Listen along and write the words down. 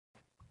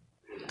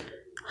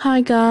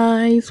Hi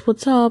guys,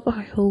 what's up?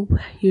 I hope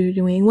you're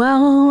doing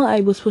well. I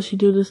was supposed to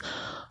do this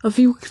a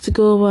few weeks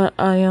ago, but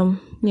I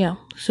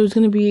so it's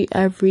gonna be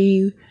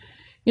every,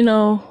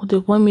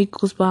 the 1 week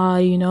goes by,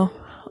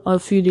 a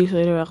few days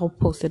later I'll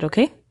post it,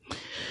 okay?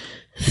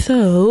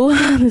 So,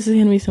 this is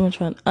gonna be so much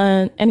fun.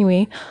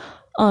 Anyway,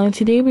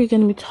 today we're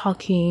gonna be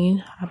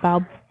talking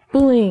about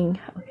bullying,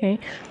 okay?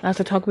 That's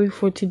the topic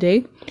for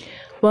today.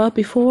 But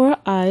before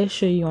I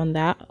show you on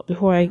that,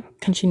 before I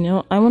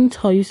continue, I want to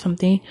tell you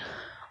something.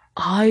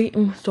 I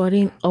am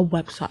starting a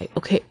website,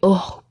 okay?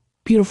 Oh,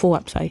 beautiful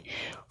website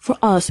for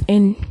us,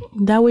 and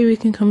that way we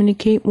can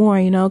communicate more,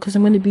 because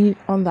I'm going to be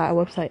on that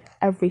website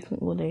every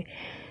single day.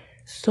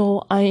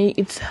 So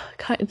it's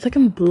like a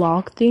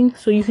blog thing,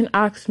 so you can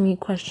ask me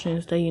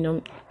questions that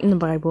in the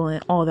Bible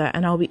and all that,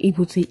 and I'll be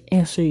able to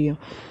answer you.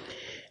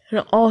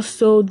 And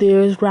also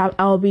there's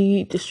I'll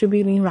be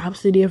distributing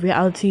Rhapsody of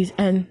Realities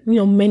and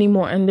many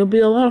more, and there'll be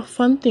a lot of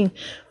fun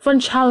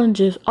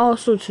challenges, all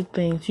sorts of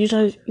things. You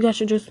guys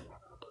should just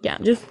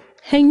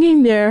hang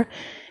in there.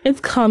 It's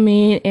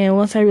coming, and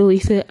once I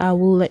release it, I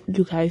will let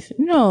you guys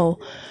know.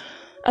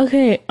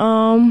 Okay,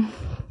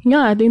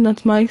 I think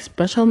that's my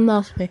special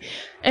announcement.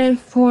 And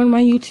for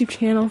my YouTube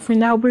channel, for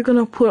now, we're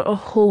gonna put a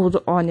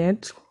hold on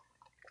it.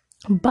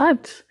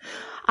 But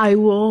I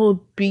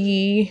will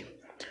be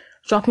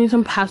dropping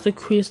some Pastor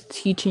Chris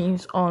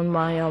teachings on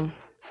my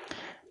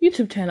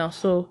YouTube channel,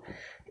 so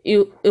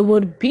it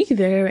would be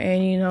there,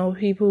 and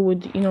people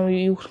would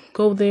you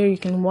go there, you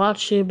can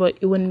watch it, but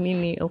it wouldn't be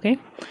me, okay?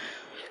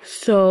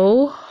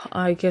 So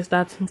I guess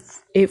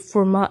that's it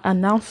for my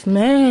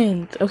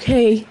announcement.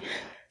 Okay,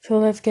 so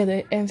let's get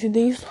it. And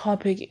today's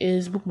topic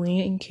is bullying,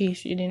 in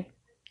case you didn't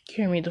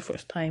hear me the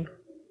first time.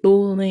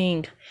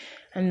 Bullying,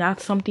 and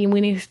that's something we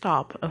need to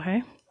stop,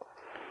 okay?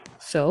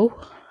 So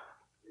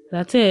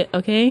that's it.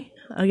 Okay,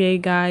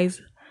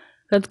 guys,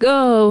 let's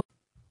go.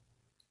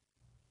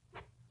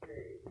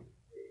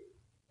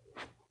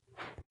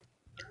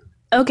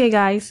 Okay,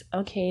 guys.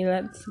 Okay,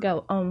 let's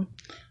go.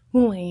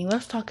 Bullying.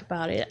 Let's talk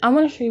about it. I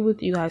want to share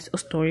with you guys a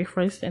story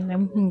first, and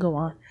then we can go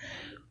on.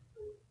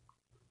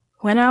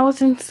 When I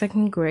was in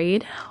second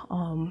grade,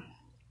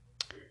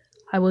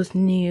 I was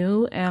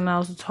new, and I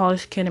was the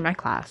tallest kid in my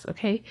class.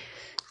 Okay,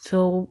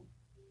 so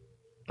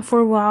for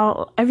a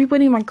while,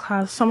 everybody in my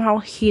class somehow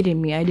hated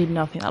me. I did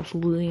nothing,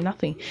 absolutely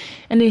nothing.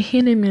 And they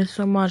hated me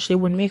so much, they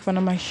would make fun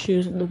of my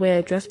shoes and the way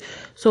I dressed.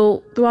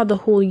 So throughout the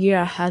whole year,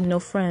 I had no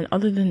friend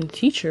other than the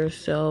teachers.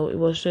 So it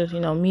was just,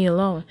 me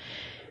alone.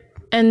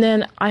 And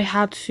then I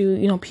had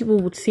to, people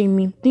would say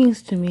mean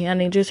things to me,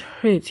 and it just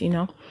hurts,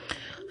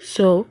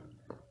 So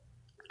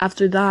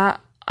after that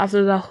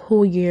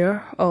whole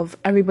year of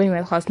everybody in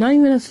my class, not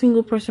even a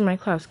single person in my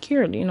class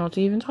cared,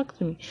 to even talk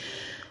to me.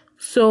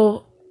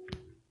 So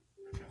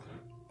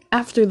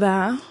after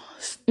that,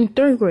 in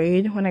third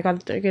grade, when I got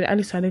to third grade, I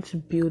decided to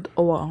build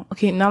a wall.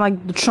 Okay, not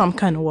like the Trump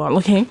kind of wall,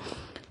 okay?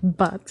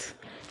 But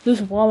this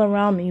wall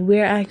around me,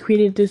 where I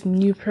created this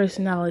new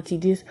personality,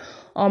 this,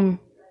 a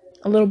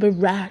little bit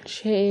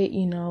ratchet,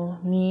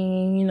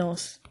 mean,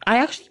 I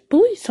actually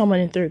bullied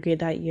someone in third grade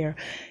that year,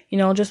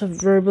 just a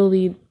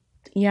verbally,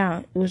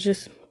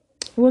 it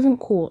wasn't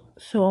cool.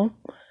 So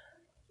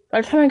by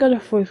the time I got to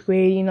fourth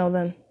grade,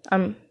 then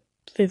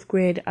fifth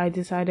grade, I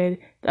decided,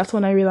 that's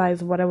when I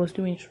realized what I was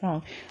doing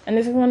wrong. And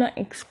this is what I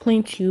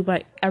explain to you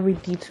by every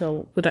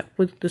detail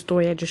with the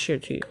story I just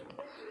shared to you.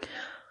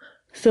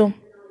 So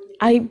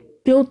I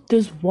built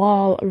this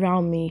wall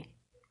around me,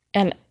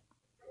 and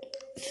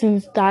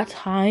since that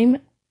time,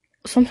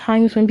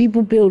 sometimes when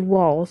people build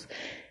walls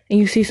and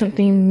you say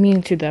something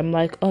mean to them,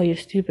 like, oh, you're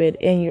stupid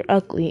and you're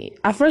ugly,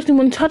 at first they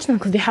wouldn't touch them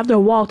because they have their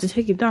wall to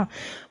take it down.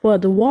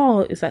 But the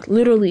wall is like,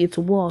 literally, it's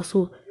a wall.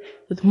 So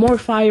with more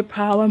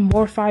firepower,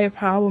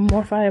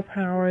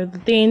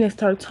 the thing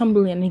starts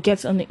tumbling and it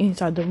gets on the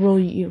inside, the real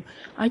you.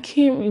 I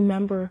can't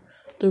remember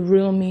the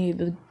real me,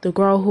 the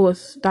girl who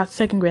was that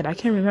second grade. I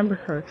can't remember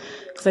her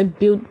because I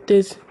built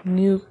this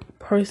new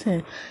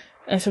person.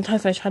 And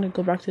sometimes I try to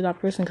go back to that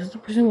person because the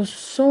person was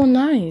so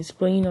nice,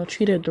 but,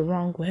 treated the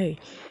wrong way.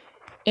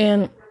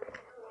 And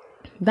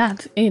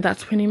that's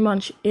pretty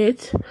much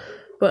it.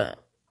 But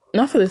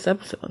not for this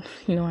episode,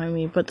 you know what I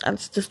mean? But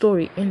that's the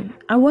story. And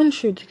I want to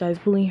share with you guys,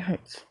 bullying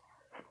hurts.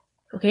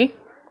 Okay?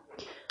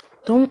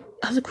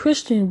 As a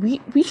Christian,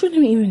 we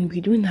shouldn't even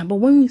be doing that. But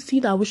when we see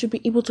that, we should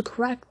be able to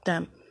correct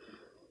them.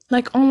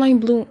 Like online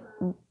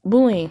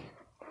bullying.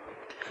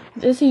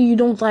 Let's say you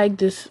don't like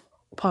this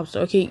pop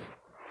star, okay?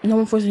 No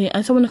one forcing it,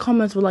 and someone in the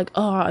comments were like,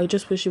 "Oh, I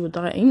just wish it would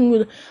die,"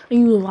 and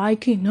you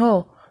like it.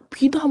 No,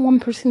 be that one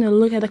person to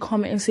look at the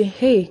comment and say,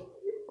 "Hey,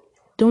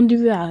 don't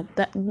do that.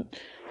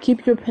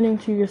 Keep your opinion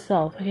to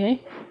yourself,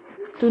 okay?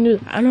 Don't do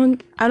that." I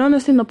don't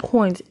understand the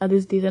point at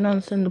this days. I don't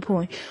understand the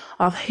point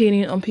of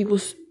hating on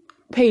people's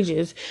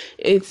pages.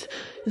 It's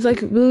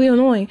like really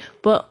annoying,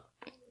 but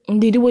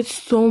they do it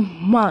so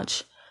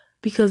much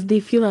because they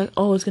feel like,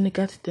 oh, it's gonna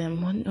get to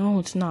them. Well, no,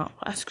 it's not.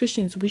 As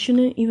Christians, we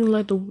shouldn't even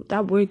let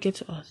that word get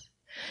to us.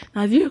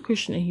 Now, if you're a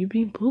Christian and you're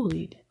being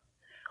bullied,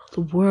 the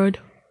word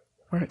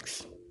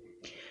works.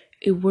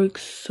 It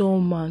works so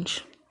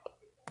much.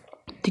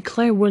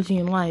 declare words in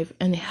your life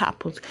and it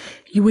happens.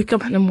 You wake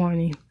up in the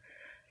morning,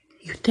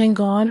 you thank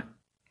God.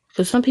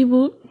 Because some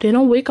people, they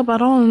don't wake up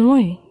at all in the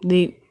morning.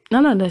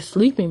 They're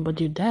sleeping, but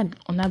they're dead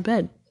on that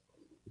bed.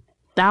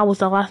 That was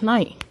the last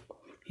night.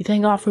 You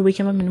thank God for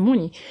waking up in the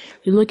morning.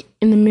 You look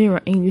in the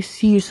mirror and you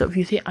see yourself.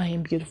 You say, I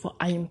am beautiful.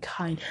 I am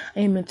kind. I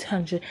am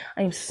intelligent.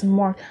 I am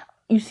smart.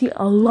 You see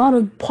a lot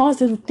of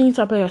positive things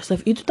about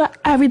yourself. You do that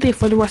every day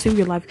for the rest of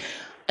your life.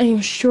 I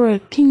am sure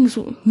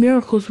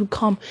miracles will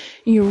come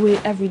in your way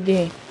every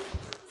day.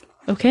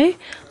 Okay?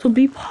 So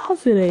be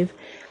positive.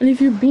 And if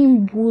you're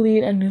being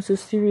bullied and there's a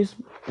serious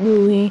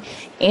bullying,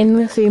 and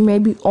let's say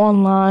maybe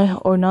online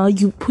or now,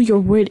 you put your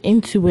word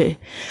into it.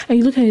 And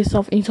you look at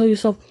yourself and you tell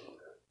yourself,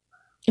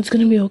 it's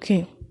going to be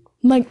okay.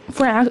 Like,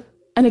 for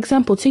an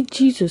example, take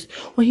Jesus.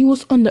 When he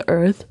was on the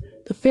earth,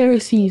 the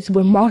Pharisees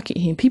were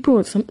mocking him. A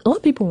lot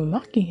of people were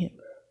mocking him.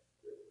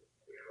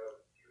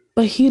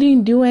 But he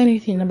didn't do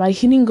anything about it.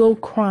 He didn't go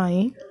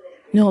crying.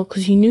 No,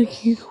 because he knew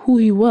who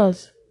he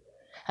was.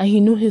 And he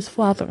knew his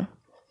Father,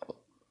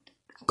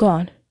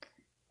 God.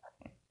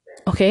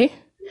 Okay?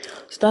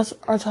 So that's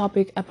our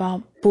topic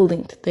about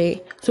bullying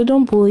today. So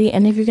don't bully.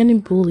 And if you're getting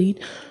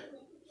bullied,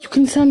 you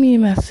can send me a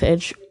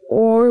message.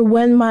 Or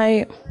when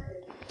I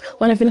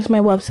finish my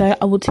website,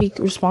 I will take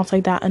a response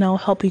like that and I'll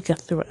help you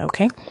get through it,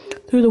 okay?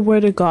 Through the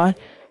word of God,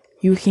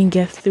 you can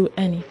get through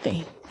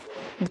anything.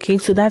 Okay,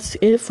 so that's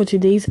it for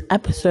today's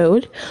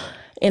episode.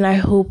 And I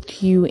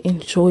hope you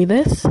enjoy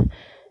this.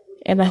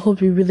 And I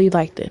hope you really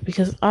liked it.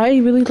 Because I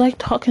really like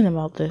talking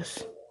about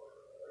this.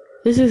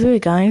 This is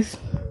it, guys.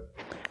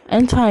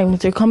 End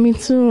times, they're coming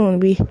soon.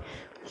 We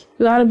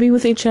gotta be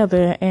with each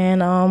other. And,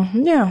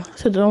 yeah.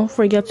 So don't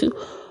forget to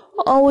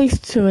always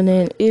tune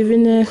in,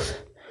 even if,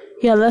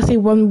 let's say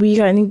 1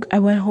 week, I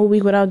went a whole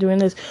week without doing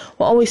this.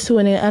 We'll always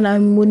tune in, and I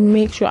would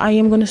make sure I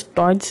am going to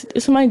start.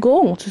 It's my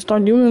goal to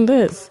start doing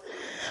this.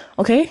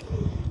 Okay?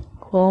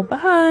 Well,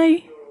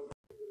 bye.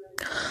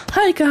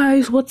 Hi,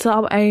 guys. What's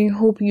up? I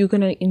hope you're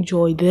going to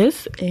enjoy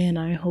this, and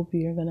I hope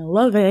you're going to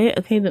love it.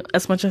 Okay?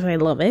 As much as I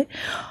love it.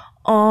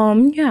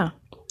 Yeah.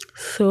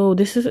 So,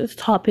 this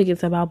topic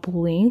is about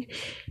bullying.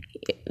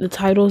 The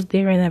title's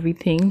there and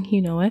everything.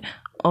 You know it.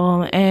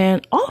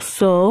 And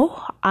also,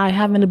 I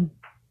have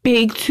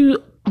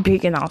two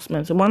big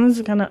announcements. One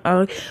is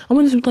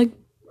one is like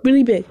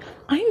really big.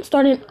 I am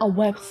starting a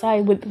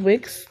website with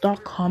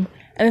Wix.com,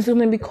 and it's going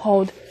to be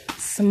called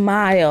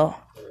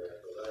Smile.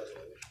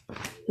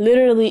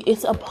 Literally,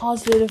 it's a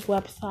positive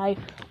website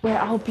where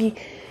I'll be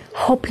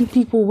helping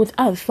people with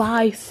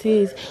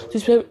advices,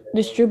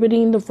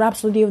 distributing the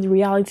Rhapsody of the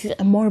Realities,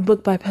 and more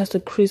book by Pastor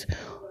Chris.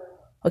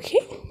 Okay?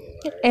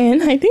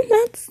 And I think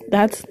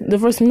that's the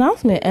first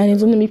announcement, and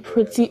it's going to be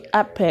pretty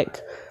epic.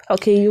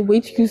 Okay, you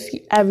wait till you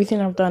see everything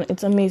I've done.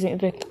 It's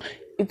amazing.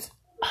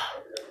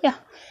 Yeah.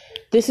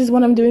 This is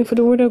what I'm doing for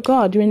the word of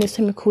God during this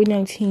time of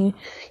COVID-19.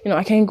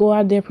 I can't go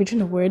out there preaching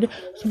the word,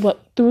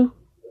 but through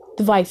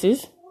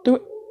devices,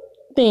 through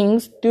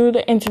things, through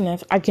the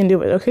internet, I can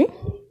do it, okay?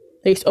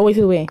 There's always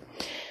a way.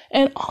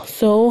 And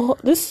also,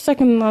 this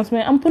second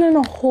announcement, I'm putting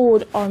a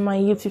hold on my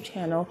YouTube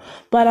channel,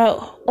 but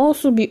I'll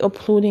also be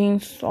uploading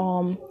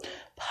some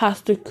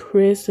Pastor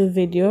Chris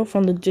video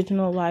from the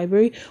digital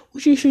library,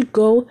 which you should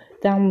go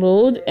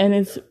download, and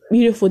it's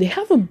beautiful. They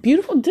have a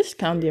beautiful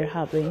discount they're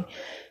having,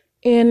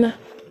 and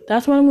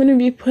that's what I'm going to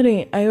be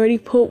putting. I already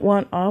put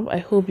one up. I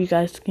hope you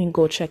guys can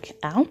go check it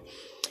out.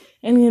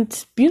 And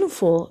it's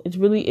beautiful. It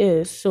really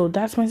is. So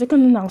that's my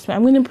second announcement.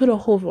 I'm going to put a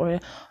hold for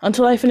it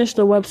until I finish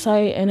the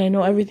website and I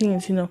know everything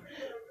is,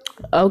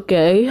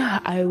 okay.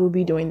 I will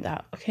be doing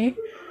that, okay?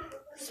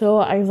 So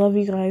I love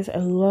you guys. I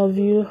love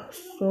you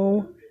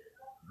so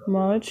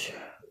much.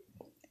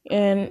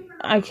 And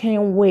I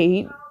can't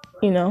wait,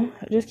 I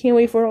just can't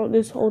wait for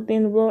this whole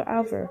thing to blow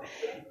over.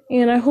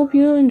 And I hope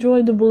you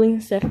enjoyed the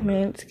bullying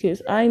segment,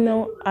 because I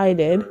know I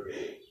did.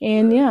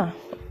 And yeah,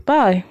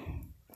 bye.